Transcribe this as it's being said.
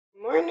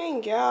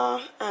Morning,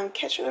 y'all. I'm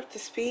catching up to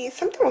speed.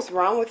 Something was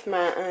wrong with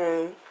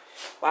my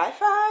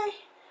Wi-Fi,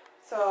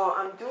 so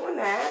I'm doing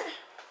that.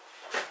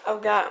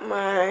 I've got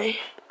my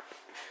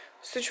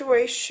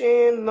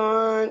situation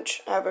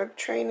lunch. I have a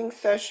training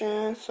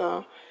session,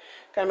 so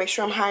gotta make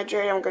sure I'm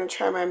hydrated. I'm gonna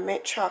try my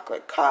mint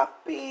chocolate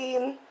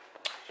coffee.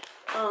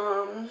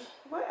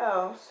 What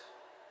else?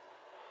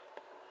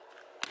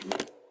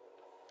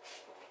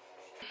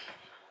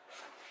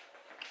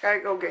 Gotta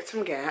go get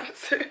some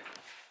gas.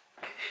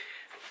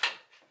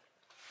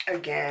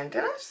 Again,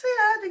 did I say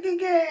I had to get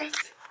gas?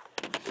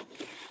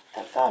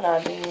 I thought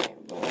I did,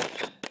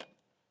 but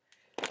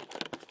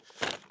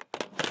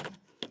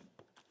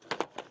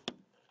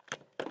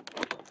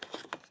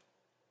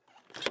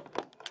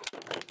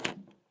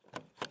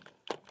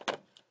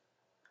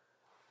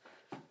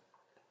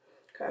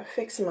gotta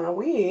fix my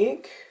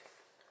wig.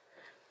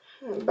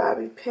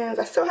 Bobby pins.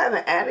 I still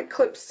haven't added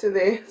clips to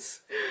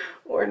this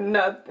or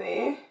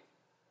nothing.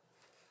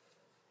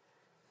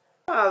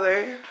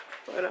 Father,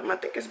 but I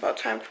think it's about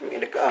time for me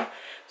to go.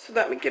 So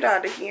let me get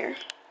out of here.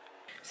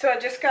 So I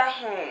just got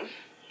home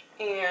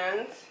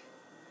and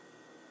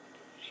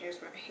here's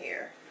my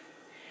hair.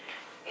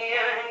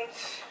 And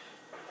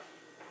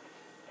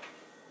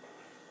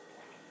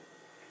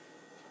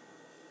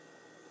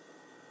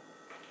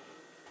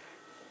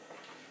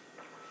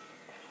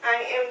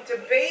I am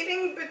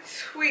debating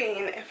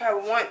between if I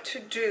want to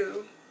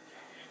do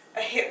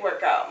a HIIT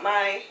workout.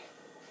 My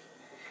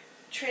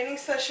training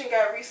session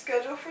got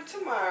rescheduled for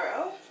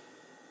tomorrow.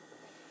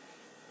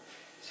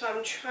 So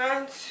I'm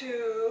trying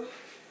to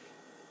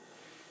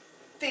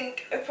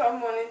think if I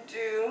want to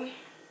do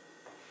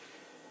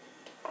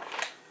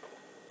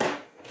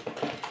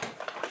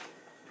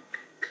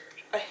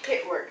a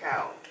HIIT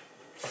workout.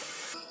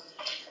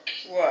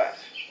 What?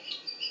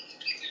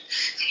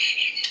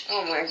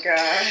 Oh my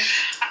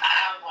gosh.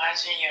 I'm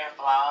watching your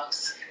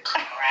vlogs,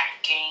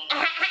 cracking.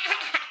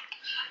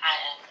 I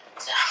am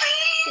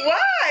dying.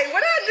 Why?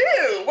 What I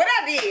do? What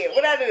I did?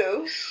 What I do?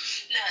 No,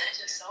 it's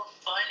just so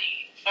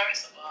funny.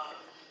 First of all.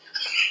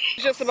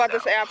 Just about to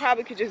say I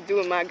probably could just do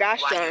it my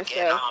gosh darn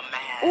self.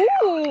 Ooh,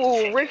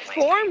 Ooh,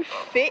 Reform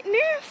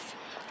Fitness?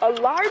 A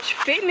large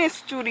fitness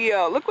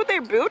studio. Look what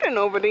they're building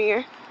over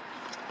there.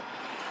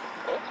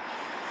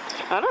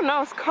 I don't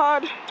know, it's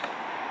called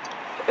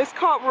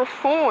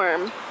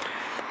Reform.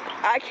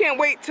 I can't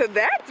wait till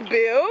that's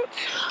built.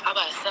 I'm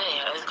about to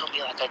say, it's gonna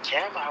be like a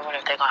gym. I wonder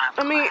if they're gonna have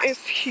I mean, classes.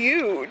 it's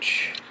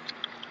huge.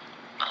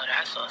 Oh,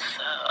 that's what's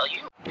up.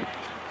 You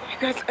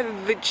guys, I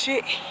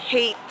legit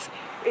hate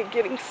it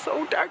getting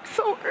so dark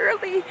so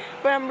early,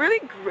 but I'm really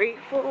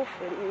grateful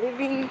for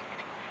living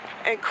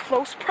in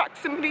close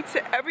proximity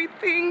to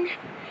everything.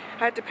 I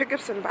had to pick up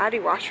some body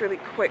wash really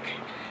quick.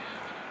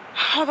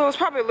 Although it's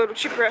probably a little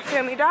cheaper at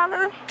Family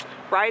Dollar.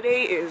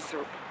 Friday is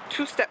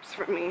 2 steps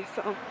from me,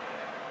 so.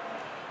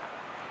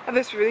 I have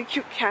this really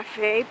cute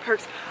cafe,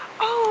 Perks.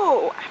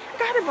 Oh, I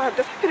forgot about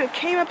this. I could have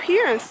came up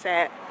here and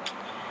sat.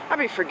 I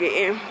be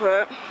forgetting,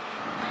 but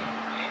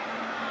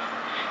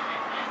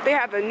they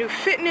have a new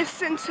fitness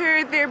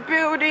center they're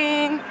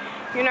building.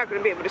 You're not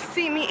gonna be able to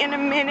see me in a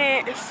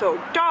minute. It's so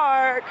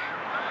dark.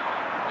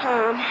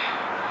 The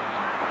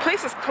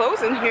place is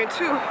closing here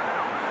too.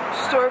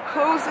 Store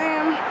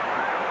closing.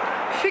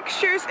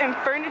 Fixtures and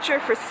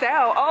furniture for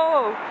sale.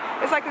 Oh,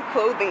 it's like a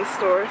clothing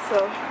store,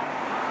 so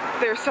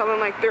they're selling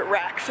like their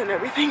racks and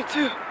everything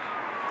too.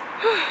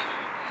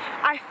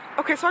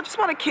 Okay, so I just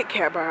bought a Kit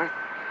Kat bar.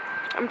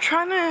 I'm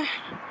trying to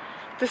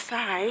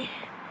decide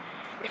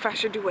if I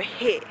should do a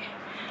HIIT,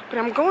 but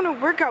I'm going to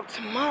work out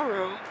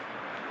tomorrow.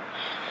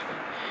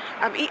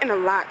 I've eaten a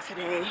lot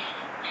today.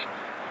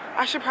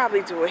 I should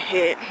probably do a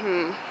HIIT.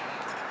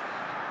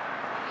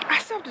 I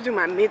still have to do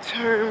my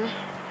midterm.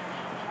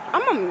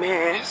 I'm a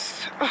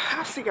mess. Ugh,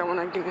 I'll see y'all when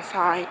I get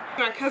inside.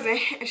 My cousin,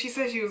 and she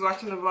said she was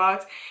watching the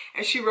vlogs,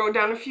 and she wrote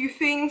down a few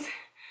things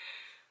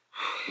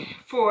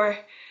for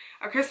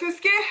a Christmas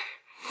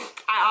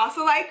gift. I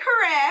also like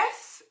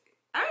Cress.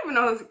 I don't even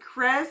know if it's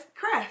Cress.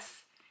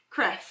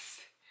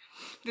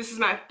 This is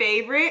my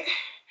favorite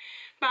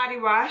body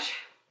wash.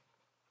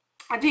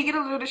 I did get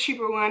a little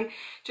cheaper one,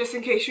 just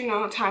in case, you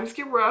know, times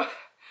get rough.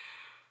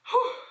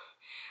 Whew.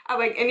 I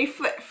like any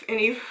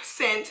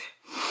scent,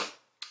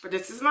 but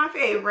this is my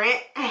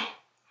favorite.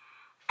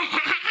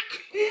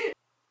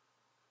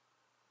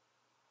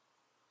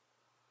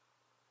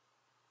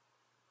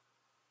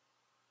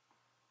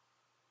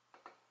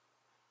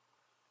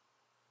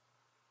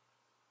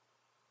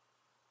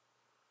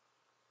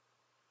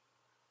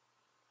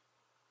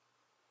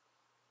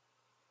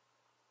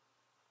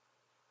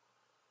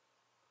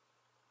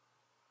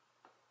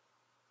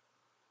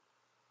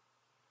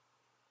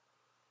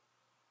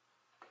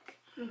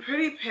 I'm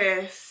pretty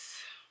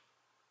pissed.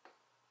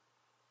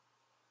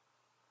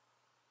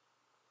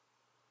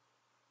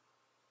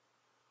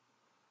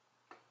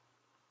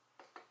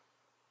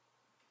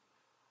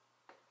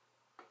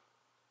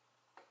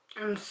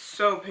 I'm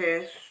so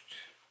pissed.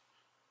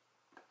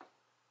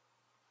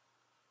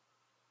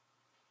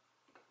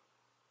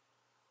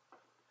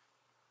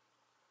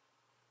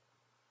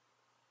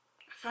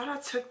 So thought I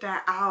took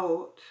that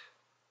out.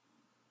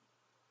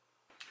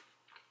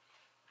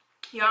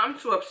 Yeah, I'm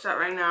too upset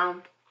right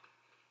now.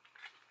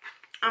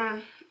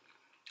 I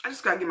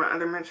just gotta get my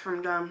other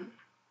midterm done.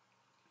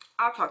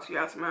 I'll talk to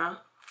y'all tomorrow.